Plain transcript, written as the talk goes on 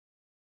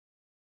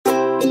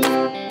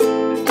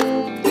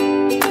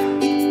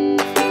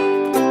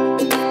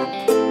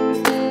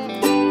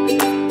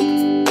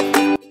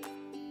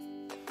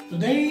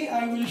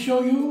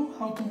show you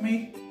how to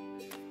make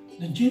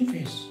the gin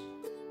fizz.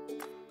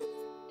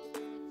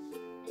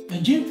 The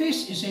gin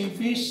fizz is a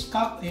fizz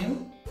cocktail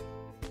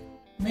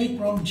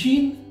made from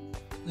gin,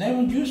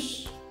 lemon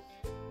juice,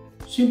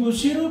 simple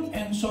syrup,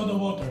 and soda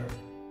water.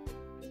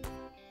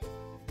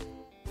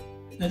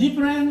 The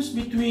difference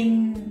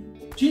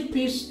between gin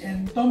fizz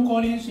and Tom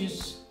Collins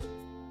is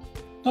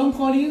Tom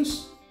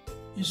Collins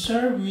is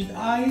served with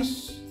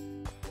ice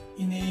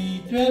in a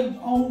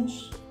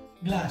 12-ounce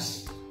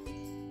glass,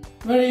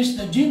 whereas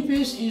the gin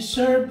fizz is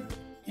served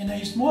in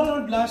a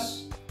smaller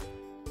glass,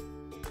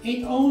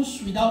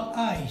 8-ounce without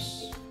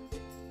ice.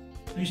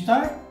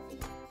 Restart.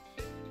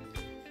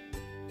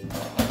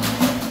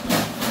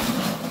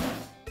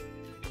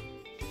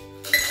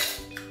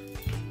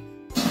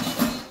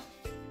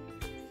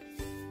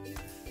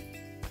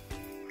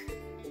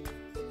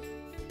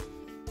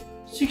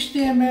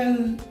 $60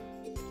 ml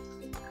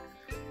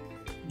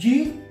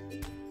gin,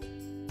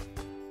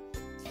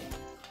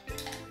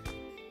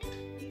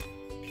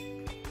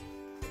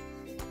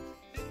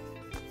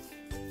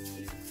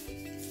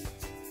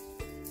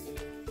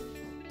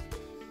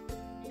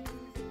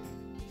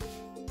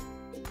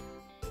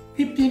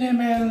 $15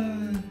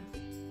 ml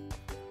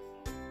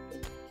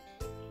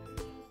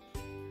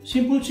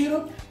simple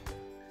syrup.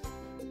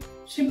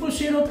 Simple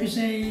syrup is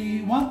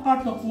a 1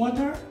 part of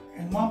water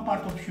and 1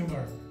 part of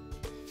sugar.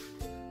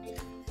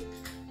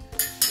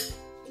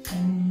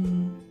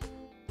 And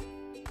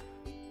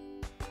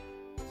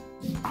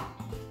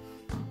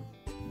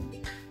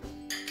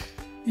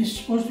this is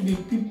supposed to be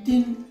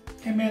 15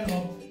 ml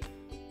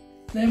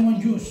of lemon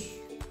juice.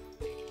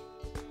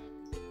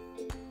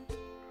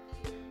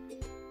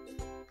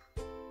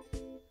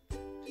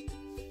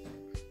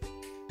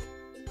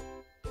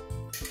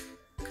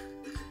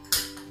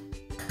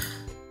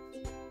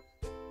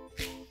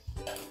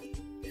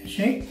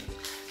 Shake.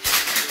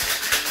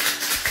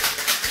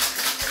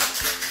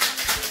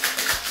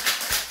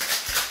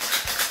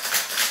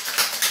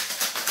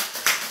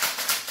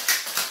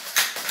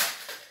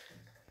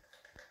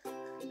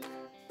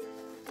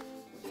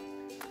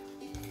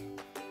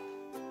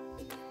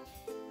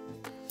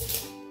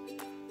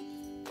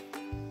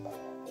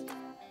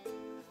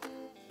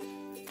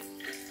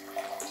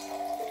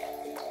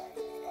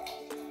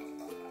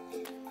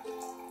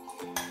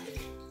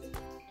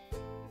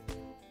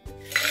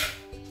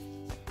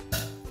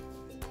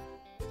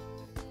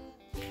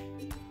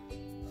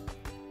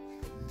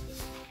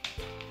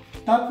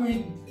 Top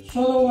with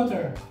soda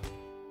water.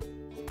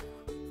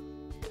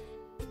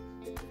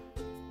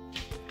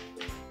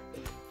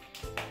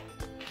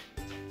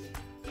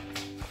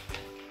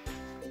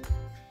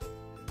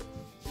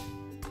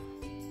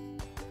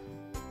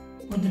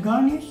 Put the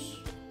garnish.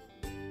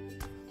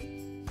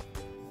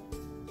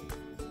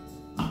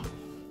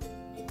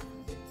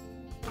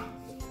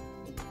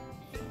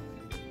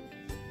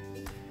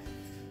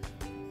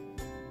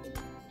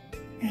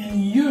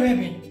 And you have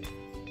it.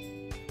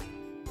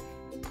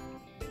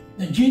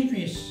 The gin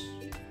fizz.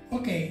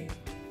 Okay,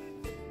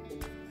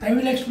 I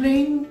will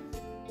explain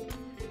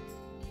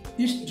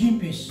this gin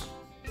fizz.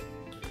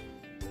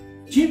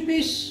 Gin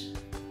fizz,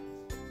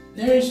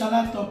 there is a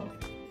lot of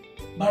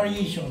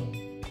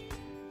variation.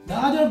 The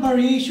other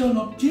variation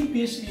of gin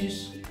fizz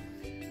is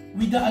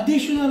with the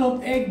additional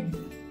of egg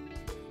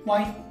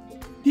white,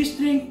 this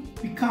drink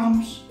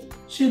becomes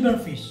silver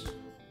fizz,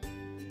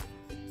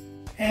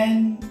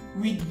 and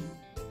with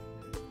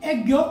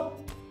egg yolk,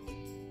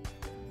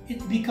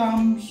 it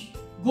becomes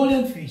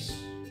golden fizz.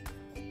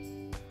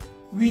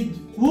 With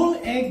whole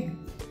egg,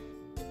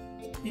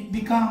 it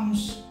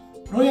becomes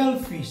royal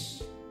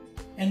fizz,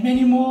 and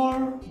many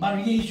more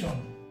variation.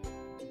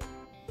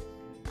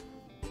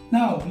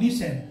 Now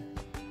listen.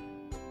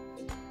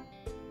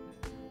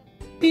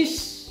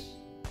 Fizz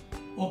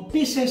or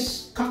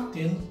fizzes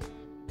cocktail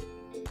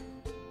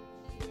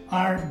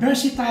are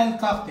versatile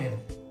cocktail.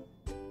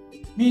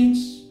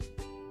 Means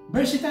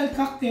versatile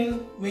cocktail,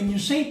 when you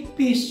say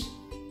fizz,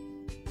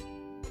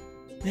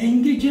 the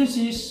ingredients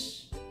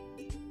is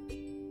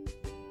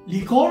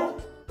liquor,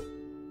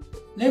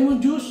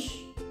 lemon juice,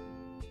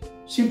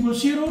 simple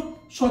syrup,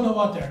 soda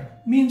water.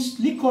 Means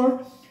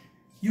liquor,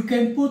 you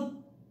can put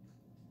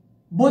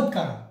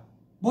vodka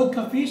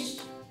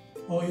fizz,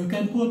 or you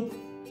can put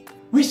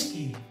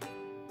whiskey,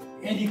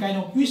 any kind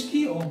of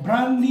whiskey or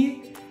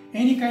brandy,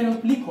 any kind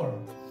of liquor.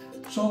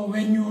 So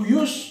when you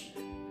use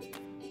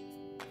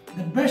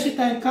the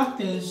versatile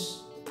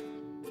cocktails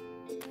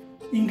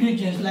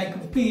ingredients like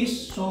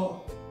fizz,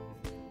 so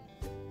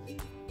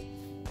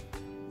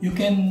you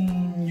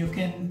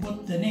can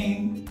put the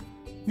name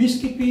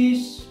whiskey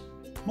fizz,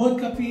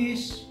 vodka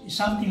fizz,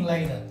 something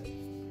like that.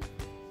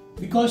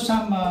 Because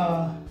some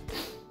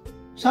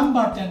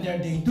bartender,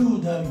 they do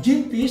the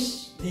gin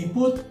fizz, they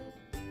put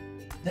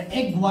the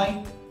egg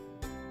white.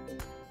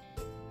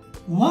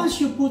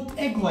 Once you put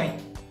egg white,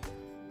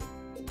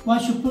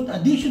 once you put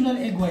additional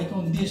egg white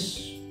on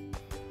this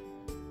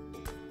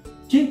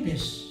gin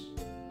fizz,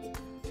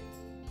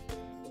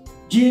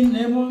 gin,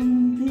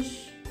 lemon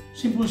juice,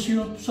 simple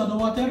syrup, soda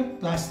water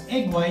plus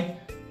egg white,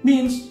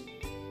 means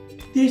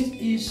this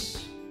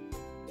is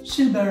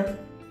silver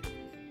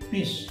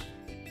piece.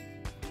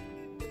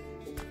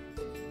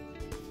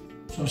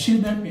 So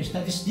silver piece,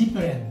 that is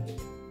different.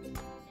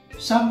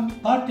 Some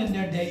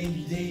bartender they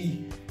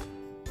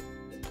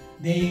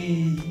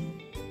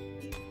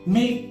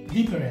make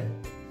different.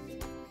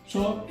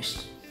 So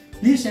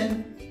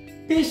listen,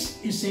 Fizz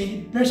is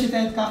a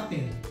versatile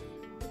cocktail.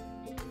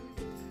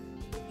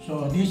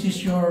 So this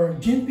is your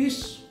gin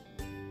Fizz.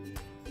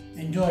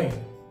 Enjoy.